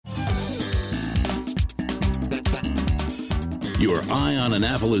Your Eye on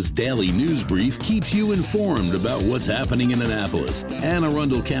Annapolis daily news brief keeps you informed about what's happening in Annapolis, Anne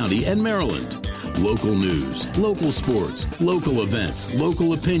Arundel County, and Maryland. Local news, local sports, local events,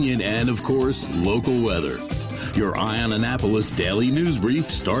 local opinion, and, of course, local weather. Your Eye on Annapolis daily news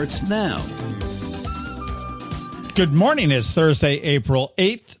brief starts now. Good morning. It's Thursday, April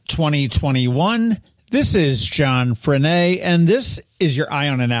 8th, 2021. This is John Frenaye, and this is your Eye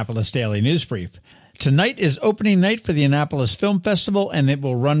on Annapolis daily news brief. Tonight is opening night for the Annapolis Film Festival, and it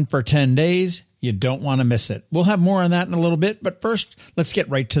will run for 10 days. You don't want to miss it. We'll have more on that in a little bit, but first, let's get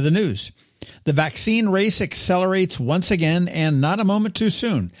right to the news. The vaccine race accelerates once again, and not a moment too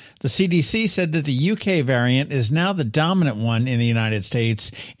soon. The CDC said that the UK variant is now the dominant one in the United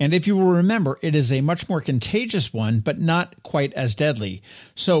States, and if you will remember, it is a much more contagious one, but not quite as deadly.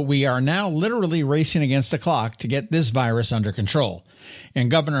 So we are now literally racing against the clock to get this virus under control.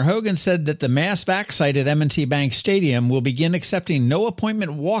 And Governor Hogan said that the mass vac site at M&T Bank Stadium will begin accepting no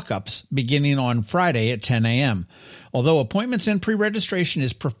appointment walk-ups beginning on Friday at 10 a.m. Although appointments and pre-registration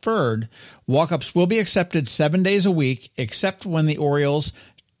is preferred, walk-ups will be accepted 7 days a week, except when the Orioles,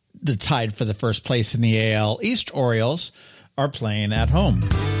 the tied for the first place in the AL East Orioles, are playing at home.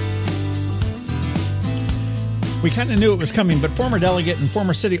 We kind of knew it was coming, but former delegate and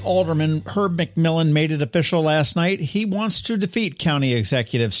former city alderman Herb McMillan made it official last night. He wants to defeat County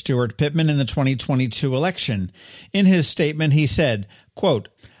Executive Stuart Pittman in the 2022 election. In his statement, he said, quote,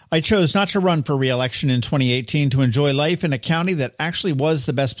 "I chose not to run for re-election in 2018 to enjoy life in a county that actually was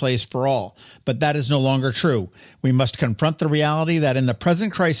the best place for all. But that is no longer true. We must confront the reality that in the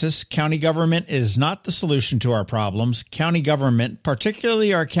present crisis, county government is not the solution to our problems. County government,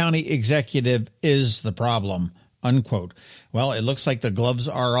 particularly our county executive, is the problem." Unquote. Well, it looks like the gloves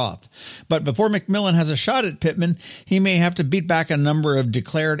are off. But before McMillan has a shot at Pittman, he may have to beat back a number of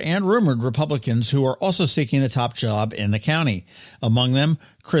declared and rumored Republicans who are also seeking the top job in the county. Among them,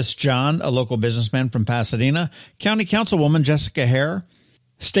 Chris John, a local businessman from Pasadena, County Councilwoman Jessica Hare,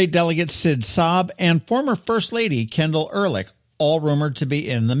 State Delegate Sid Saab, and former First Lady Kendall Ehrlich, all rumored to be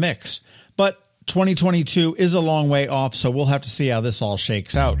in the mix. But 2022 is a long way off, so we'll have to see how this all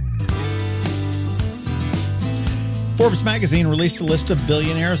shakes out. Forbes magazine released a list of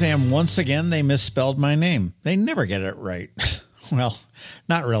billionaires, and once again, they misspelled my name. They never get it right. Well,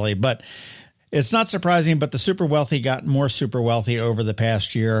 not really, but it's not surprising, but the super wealthy got more super wealthy over the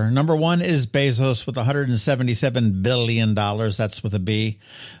past year. Number one is Bezos with $177 billion. That's with a B.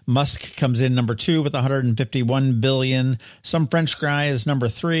 Musk comes in number two with $151 billion. Some French guy is number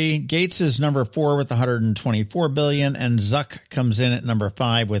three. Gates is number four with $124 billion. And Zuck comes in at number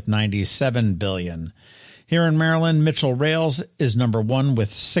five with $97 billion. Here in Maryland, Mitchell Rales is number one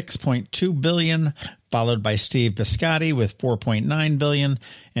with $6.2 billion, followed by Steve Biscotti with $4.9 billion,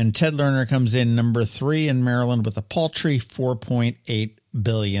 and Ted Lerner comes in number three in Maryland with a paltry $4.8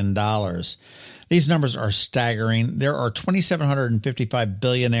 billion. These numbers are staggering. There are 2,755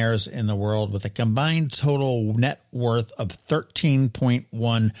 billionaires in the world with a combined total net worth of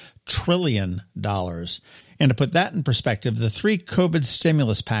 $13.1 trillion. And to put that in perspective, the three COVID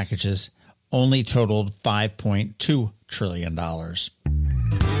stimulus packages only totaled $5.2 trillion.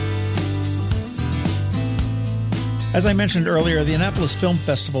 As I mentioned earlier, the Annapolis Film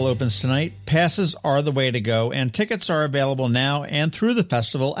Festival opens tonight. Passes are the way to go, and tickets are available now and through the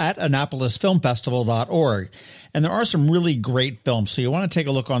festival at AnnapolisFilmFestival.org. And there are some really great films, so you want to take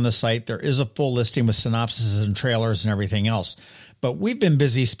a look on the site. There is a full listing with synopses and trailers and everything else. But we've been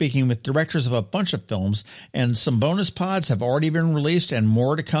busy speaking with directors of a bunch of films, and some bonus pods have already been released and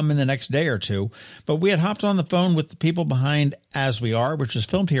more to come in the next day or two. But we had hopped on the phone with the people behind As We Are, which was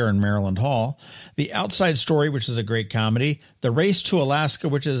filmed here in Maryland Hall, The Outside Story, which is a great comedy, The Race to Alaska,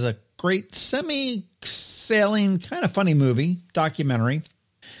 which is a great semi-sailing, kind of funny movie, documentary,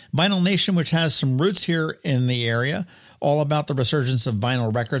 Vinyl Nation, which has some roots here in the area, all about the resurgence of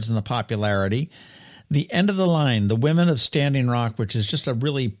vinyl records and the popularity, The End of the Line, The Women of Standing Rock, which is just a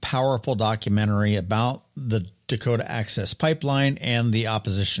really powerful documentary about the Dakota Access Pipeline and the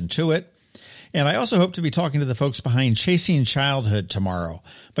opposition to it. And I also hope to be talking to the folks behind Chasing Childhood tomorrow.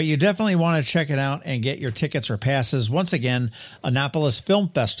 But you definitely want to check it out and get your tickets or passes. Once again,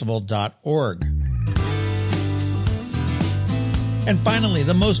 AnnapolisFilmFestival.org. And finally,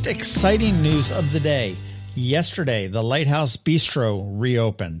 the most exciting news of the day. Yesterday, the Lighthouse Bistro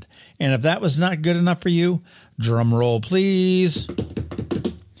reopened. And if that was not good enough for you, drum roll, please.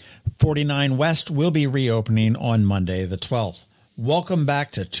 49 West will be reopening on Monday, the 12th. Welcome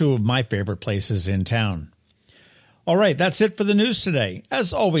back to two of my favorite places in town. All right, that's it for the news today.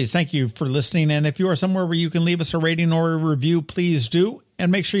 As always, thank you for listening. And if you are somewhere where you can leave us a rating or a review, please do. And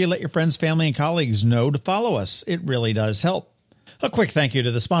make sure you let your friends, family, and colleagues know to follow us. It really does help. A quick thank you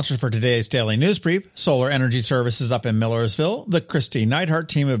to the sponsors for today's Daily News Brief, Solar Energy Services up in Millersville, the Christy Neidhart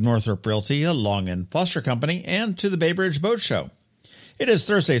team of Northrop Realty, a Long and Foster Company, and to the Bay Bridge Boat Show. It is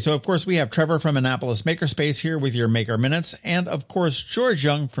Thursday, so of course we have Trevor from Annapolis Makerspace here with your Maker Minutes, and of course George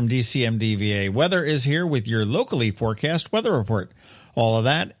Young from DCMDVA Weather is here with your locally forecast weather report. All of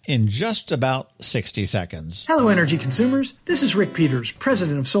that in just about 60 seconds. Hello, energy consumers. This is Rick Peters,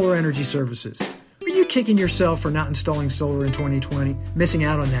 president of Solar Energy Services. Are you kicking yourself for not installing solar in 2020, missing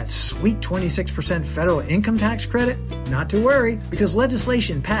out on that sweet 26% federal income tax credit? Not to worry, because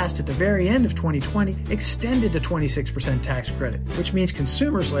legislation passed at the very end of 2020 extended the 26% tax credit, which means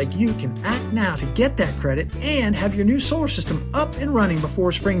consumers like you can act now to get that credit and have your new solar system up and running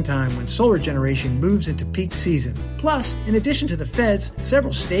before springtime when solar generation moves into peak season. Plus, in addition to the feds,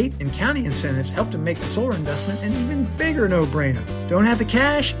 several state and county incentives help to make the solar investment an even bigger no-brainer. Don't have the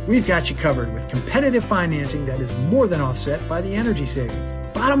cash? We've got you covered with competitive financing that is more than offset by the energy savings.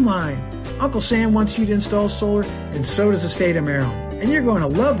 Bottom line, Uncle Sam wants you to install solar, and so does the state of Maryland. And you're going to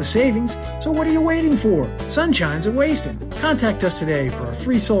love the savings, so what are you waiting for? Sunshine's a wasting. Contact us today for a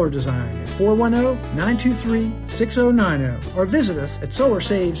free solar design at 410-923-6090 or visit us at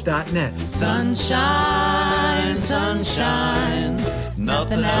solarsaves.net. Sunshine, sunshine,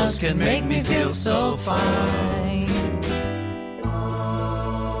 nothing else can make me feel so fine.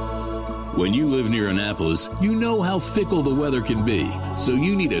 When you live near Annapolis, you know how fickle the weather can be. So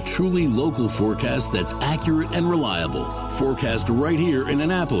you need a truly local forecast that's accurate and reliable. Forecast right here in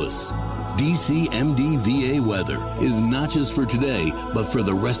Annapolis. DCMDVA Weather is not just for today, but for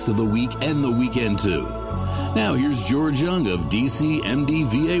the rest of the week and the weekend too. Now here's George Young of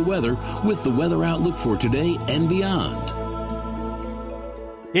DCMDVA Weather with the weather outlook for today and beyond.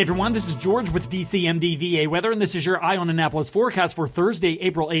 Hey everyone, this is George with DCMDVA Weather, and this is your Eye on Annapolis forecast for Thursday,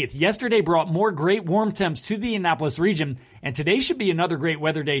 April 8th. Yesterday brought more great warm temps to the Annapolis region, and today should be another great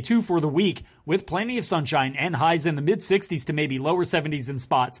weather day too for the week, with plenty of sunshine and highs in the mid-60s to maybe lower 70s in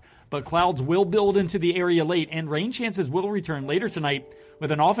spots. But clouds will build into the area late, and rain chances will return later tonight,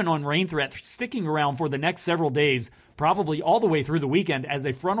 with an off-and-on rain threat sticking around for the next several days, probably all the way through the weekend, as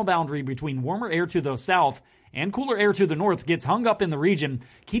a frontal boundary between warmer air to the south and cooler air to the north gets hung up in the region,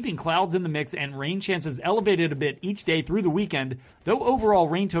 keeping clouds in the mix and rain chances elevated a bit each day through the weekend, though overall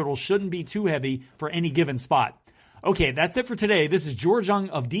rain totals shouldn't be too heavy for any given spot. Okay, that's it for today. This is George Young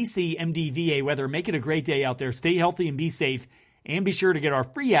of DCMDVA Weather. Make it a great day out there. Stay healthy and be safe. And be sure to get our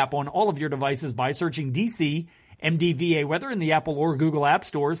free app on all of your devices by searching DCMDVA Weather in the Apple or Google App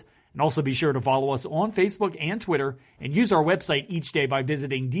Stores. And also be sure to follow us on Facebook and Twitter, and use our website each day by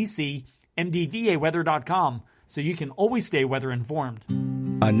visiting DCMDVAweather.com so you can always stay weather informed.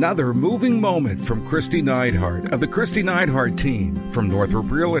 Another moving moment from Christy Neidhart of the Christy Neidhart team from Northrop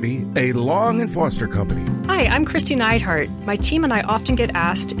Realty, a Long and Foster Company. Hi, I'm Christy Neidhart. My team and I often get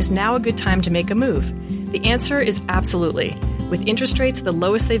asked, is now a good time to make a move? The answer is absolutely. With interest rates the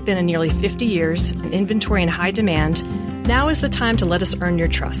lowest they've been in nearly 50 years and inventory in high demand, now is the time to let us earn your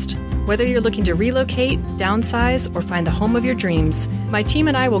trust. Whether you're looking to relocate, downsize, or find the home of your dreams, my team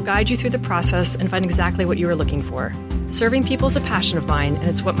and I will guide you through the process and find exactly what you are looking for. Serving people is a passion of mine, and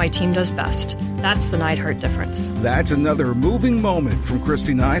it's what my team does best. That's the Neidhart difference. That's another moving moment from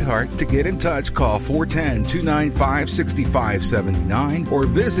Christy Neidhart. To get in touch, call 410-295-6579 or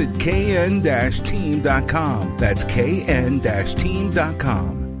visit kn-team.com. That's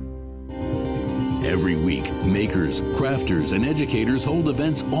kn-team.com. Every week, makers, crafters, and educators hold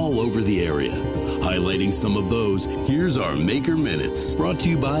events all over the area. Highlighting some of those, here's our Maker Minutes, brought to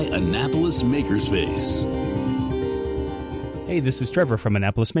you by Annapolis Makerspace. Hey, this is Trevor from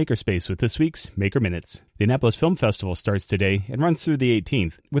Annapolis Makerspace with this week's Maker Minutes. The Annapolis Film Festival starts today and runs through the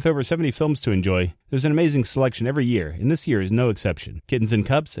 18th. With over 70 films to enjoy, there's an amazing selection every year, and this year is no exception. Kittens and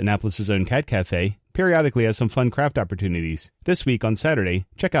Cups, Annapolis' own cat cafe, periodically has some fun craft opportunities. This week on Saturday,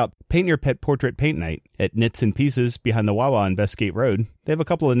 check out Paint Your Pet Portrait Paint Night at Knits and Pieces behind the Wawa on Bestgate Road. They have a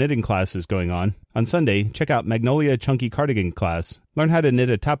couple of knitting classes going on. On Sunday, check out Magnolia Chunky Cardigan class. Learn how to knit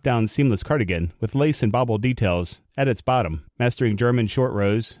a top-down seamless cardigan with lace and bobble details at its bottom, mastering German short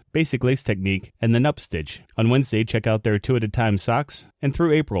rows, basic lace technique, and the nup stitch. On Wednesday, check out their 2-at-a-time socks. And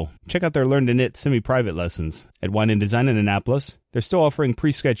through April, check out their Learn to Knit semi-private lessons. At Wine and Design in Annapolis, they're still offering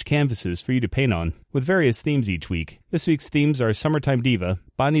pre-sketched canvases for you to paint on, with various themes each week. This week's themes are Summertime Diva,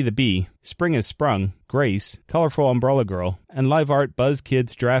 Bonnie the Bee, Spring Has Sprung, Grace, Colorful Umbrella Girl, and Live Art Buzz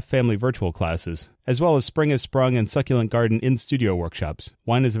Kids Giraffe Family virtual classes, as well as Spring Has Sprung and Succulent Garden in-studio workshops.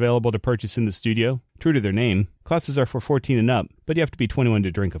 Wine is available to purchase in the studio. True to their name, classes are for 14 and up, but you have to be 21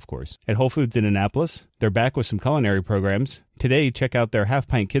 to drink, of course. At Whole Foods in Annapolis, they're back with some culinary programs. Today, check out their Half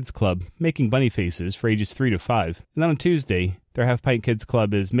Pint Kids Club, making bunny faces for ages 3 to 5. And then on Tuesday, their Half Pint Kids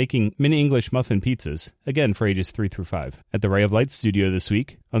Club is making mini English muffin pizzas, again for ages 3 through 5. At the Ray of Light studio this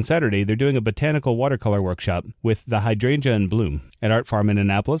week, on Saturday, they're doing a botanical watercolor workshop with the Hydrangea in Bloom. At Art Farm in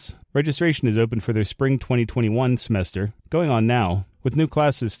Annapolis, registration is open for their spring 2021 semester, going on now, with new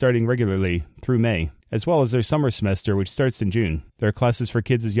classes starting regularly through May, as well as their summer semester, which starts in June. There are classes for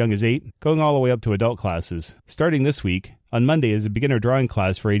kids as young as 8, going all the way up to adult classes. Starting this week, on Monday is a beginner drawing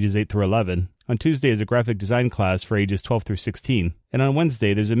class for ages 8 through 11. On Tuesday is a graphic design class for ages 12 through 16. And on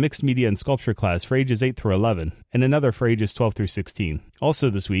Wednesday, there's a mixed media and sculpture class for ages 8 through 11, and another for ages 12 through 16. Also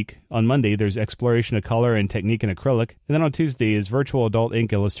this week, on Monday, there's exploration of color and technique in acrylic, and then on Tuesday is virtual adult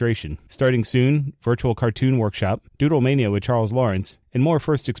ink illustration. Starting soon, virtual cartoon workshop, Doodle Mania with Charles Lawrence, and more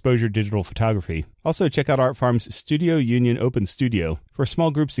first exposure digital photography. Also check out Art Farm's Studio Union Open Studio for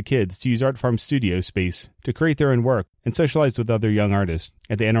small groups of kids to use Art Farm's studio space to create their own work and socialize with other young artists.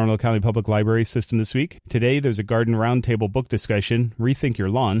 At the Anne Arundel County Public Library system this week, today there's a garden roundtable book discussion, Rethink Your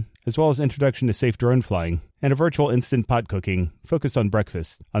Lawn, as well as Introduction to Safe Drone Flying, and a virtual instant pot cooking focused on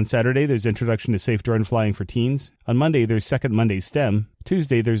breakfast. On Saturday, there's Introduction to Safe Drone Flying for teens. On Monday, there's Second Monday STEM.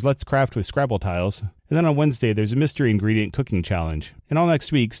 Tuesday, there's Let's Craft with Scrabble Tiles. And then on Wednesday, there's a mystery ingredient cooking challenge. And all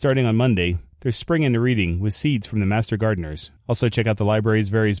next week, starting on Monday, there's Spring into Reading with seeds from the Master Gardeners. Also check out the library's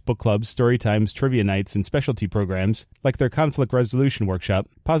various book clubs, story times, trivia nights, and specialty programs like their conflict resolution workshop,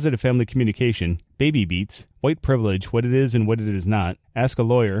 positive family communication, baby beats, white privilege, what it is and what it is not, ask a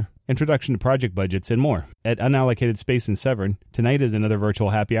lawyer, introduction to project budgets, and more. At Unallocated Space in Severn, tonight is another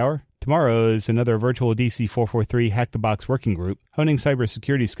virtual happy hour. Tomorrow is another virtual DC 443 Hack the Box working group, honing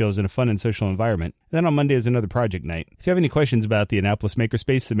cybersecurity skills in a fun and social environment. And then on Monday is another project night. If you have any questions about the Annapolis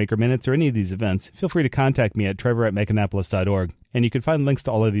Makerspace, the Maker Minutes, or any of these events, feel free to contact me at trevor@makeannapolis.org. And you can find links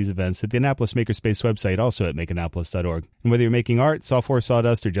to all of these events at the Annapolis Makerspace website, also at makeannapolis.org. And whether you're making art, software,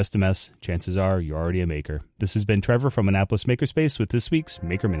 sawdust, or just a mess, chances are you're already a maker. This has been Trevor from Annapolis Makerspace with this week's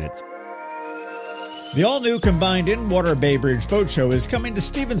Maker Minutes. The all-new combined in-water Bay Bridge Boat Show is coming to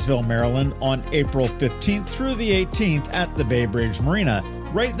Stevensville, Maryland on April 15th through the 18th at the Bay Bridge Marina,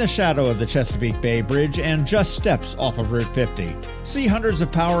 right in the shadow of the Chesapeake Bay Bridge and just steps off of Route 50. See hundreds of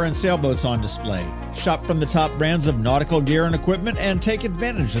power and sailboats on display. Shop from the top brands of nautical gear and equipment and take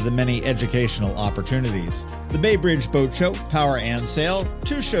advantage of the many educational opportunities. The Bay Bridge Boat Show, Power and Sail,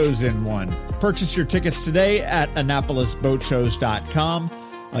 2 shows in one. Purchase your tickets today at AnnapolisBoatShows.com.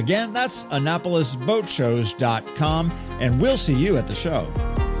 Again, that's AnnapolisBoatShows.com, and we'll see you at the show.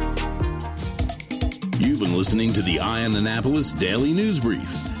 You've been listening to the Eye on Annapolis Daily News Brief.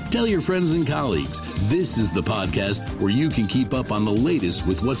 Tell your friends and colleagues, this is the podcast where you can keep up on the latest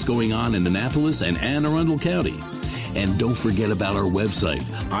with what's going on in Annapolis and Anne Arundel County. And don't forget about our website,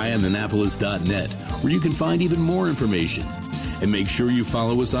 eyeonannapolis.net, where you can find even more information. And make sure you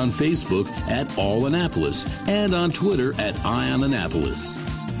follow us on Facebook at All Annapolis and on Twitter at Eye on Annapolis.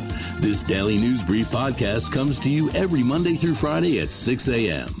 This Daily News Brief podcast comes to you every Monday through Friday at 6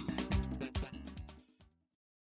 a.m.